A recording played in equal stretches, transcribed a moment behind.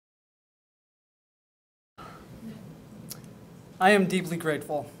I am deeply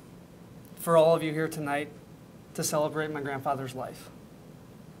grateful for all of you here tonight to celebrate my grandfather's life.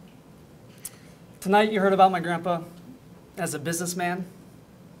 Tonight you heard about my grandpa as a businessman,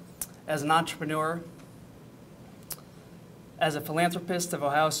 as an entrepreneur, as a philanthropist of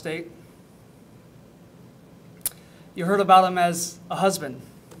Ohio State. You heard about him as a husband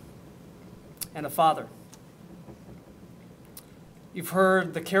and a father. You've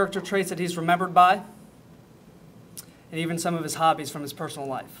heard the character traits that he's remembered by, and even some of his hobbies from his personal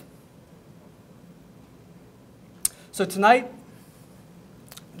life. So tonight,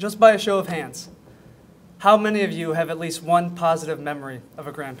 just by a show of hands, how many of you have at least one positive memory of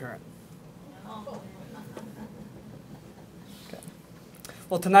a grandparent? Okay.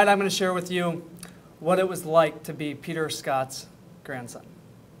 Well, tonight I'm going to share with you what it was like to be Peter Scott's grandson.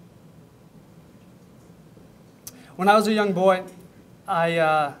 When I was a young boy,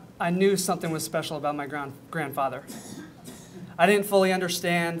 I knew something was special about my grandfather. I didn't fully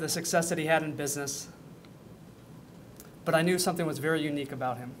understand the success that he had in business, but I knew something was very unique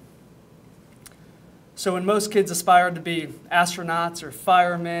about him. So when most kids aspired to be astronauts or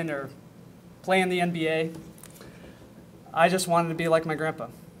firemen or play in the NBA, I just wanted to be like my grandpa.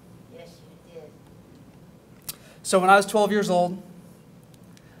 Yes, you did. So when I was 12 years old,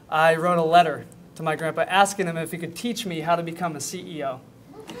 I wrote a letter to my grandpa asking him if he could teach me how to become a CEO.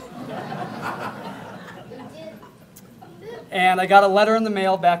 And I got a letter in the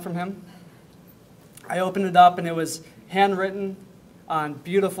mail back from him. I opened it up and it was handwritten on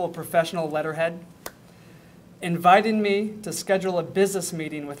beautiful professional letterhead, inviting me to schedule a business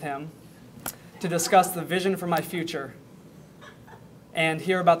meeting with him to discuss the vision for my future and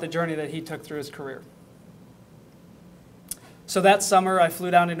hear about the journey that he took through his career. So that summer, I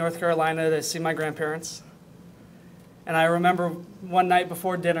flew down to North Carolina to see my grandparents. And I remember one night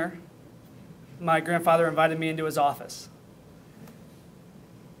before dinner, my grandfather invited me into his office.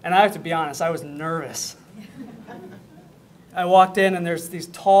 And I have to be honest, I was nervous. I walked in and there's these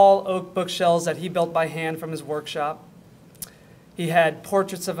tall oak bookshelves that he built by hand from his workshop. He had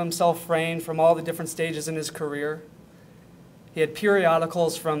portraits of himself framed from all the different stages in his career. He had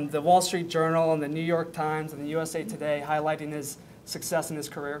periodicals from the Wall Street Journal and the New York Times and the USA Today highlighting his success in his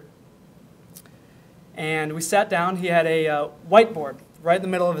career. And we sat down. He had a whiteboard right in the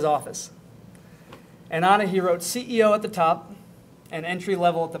middle of his office. And on it he wrote CEO at the top and entry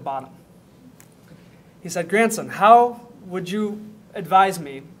level at the bottom. He said, "Grandson, how would you advise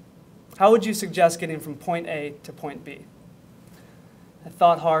me? How would you suggest getting from point A to point B?" I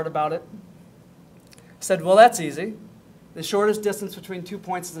thought hard about it. I said, "Well, that's easy. The shortest distance between 2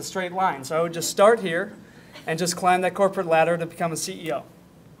 points is a straight line. So I would just start here and just climb that corporate ladder to become a CEO."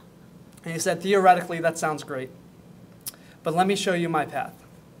 And he said, "Theoretically, that sounds great. But let me show you my path."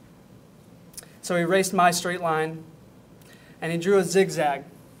 So he erased my straight line, and he drew a zigzag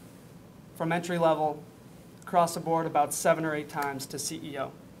from entry level across the board about 7 or 8 times to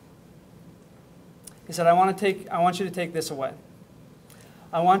CEO. He said, I want you to take this away.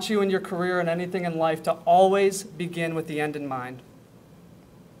 I want you in your career and anything in life to always begin with the end in mind.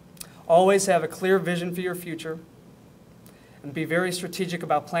 Always have a clear vision for your future and be very strategic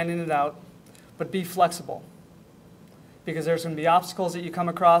about planning it out, but be flexible because there's going to be obstacles that you come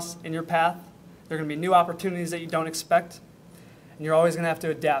across in your path. There are going to be new opportunities that you don't expect, and you're always going to have to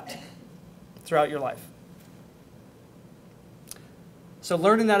adapt throughout your life. So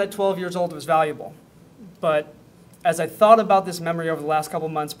learning that at 12 years old was valuable, but as I thought about this memory over the last couple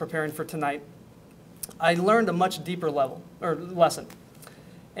months preparing for tonight, I learned a much deeper lesson.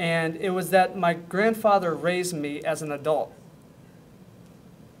 And it was that my grandfather raised me as an adult.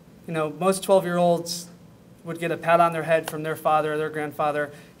 You know, most 12-year-olds would get a pat on their head from their father or their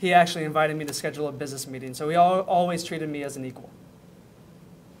grandfather. He actually invited me to schedule a business meeting, so he always treated me as an equal.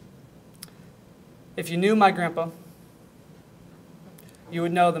 If you knew my grandpa, you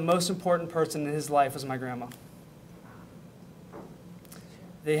would know the most important person in his life was my grandma.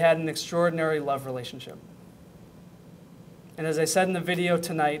 They had an extraordinary love relationship. And as I said in the video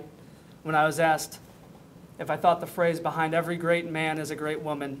tonight, when I was asked if I thought the phrase "behind every great man is a great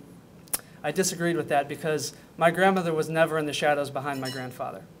woman," I disagreed with that because my grandmother was never in the shadows behind my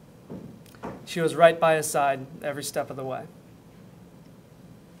grandfather. She was right by his side every step of the way.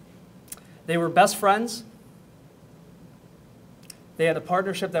 They were best friends. They had a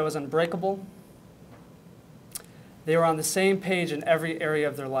partnership that was unbreakable. They were on the same page in every area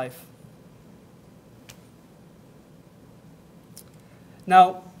of their life.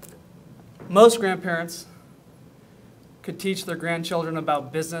 Now, most grandparents could teach their grandchildren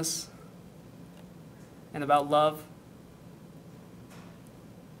about business and about love.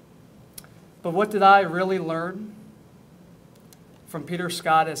 But what did I really learn from Peter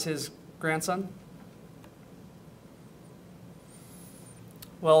Scott as his grandson?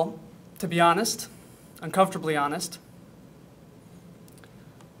 Well, to be honest, uncomfortably honest,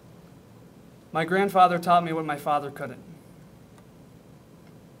 my grandfather taught me what my father couldn't.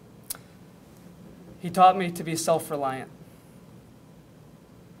 He taught me to be self-reliant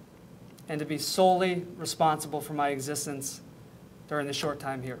and to be solely responsible for my existence during the short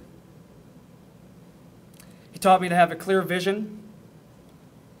time here. He taught me to have a clear vision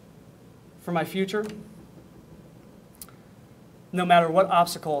for my future, no matter what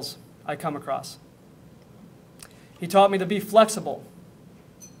obstacles I come across. He taught me to be flexible,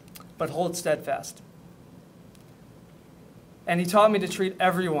 but hold steadfast. And he taught me to treat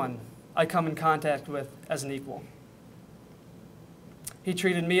everyone I come in contact with as an equal. He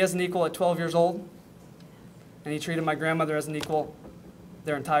treated me as an equal at 12 years old, and he treated my grandmother as an equal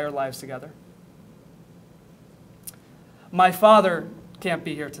their entire lives together. My father can't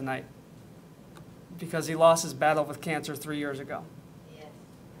be here tonight because he lost his battle with cancer 3 years ago. Yes.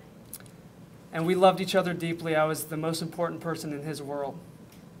 And we loved each other deeply. I was the most important person in his world.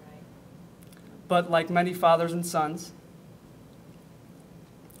 Right. But like many fathers and sons,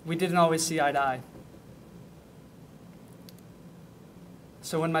 we didn't always see eye to eye.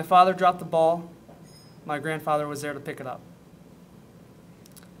 So when my father dropped the ball, my grandfather was there to pick it up.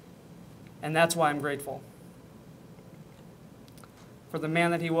 And that's why I'm grateful for the man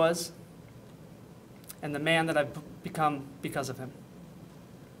that he was and the man that I've become because of him.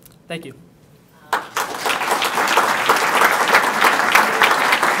 Thank you.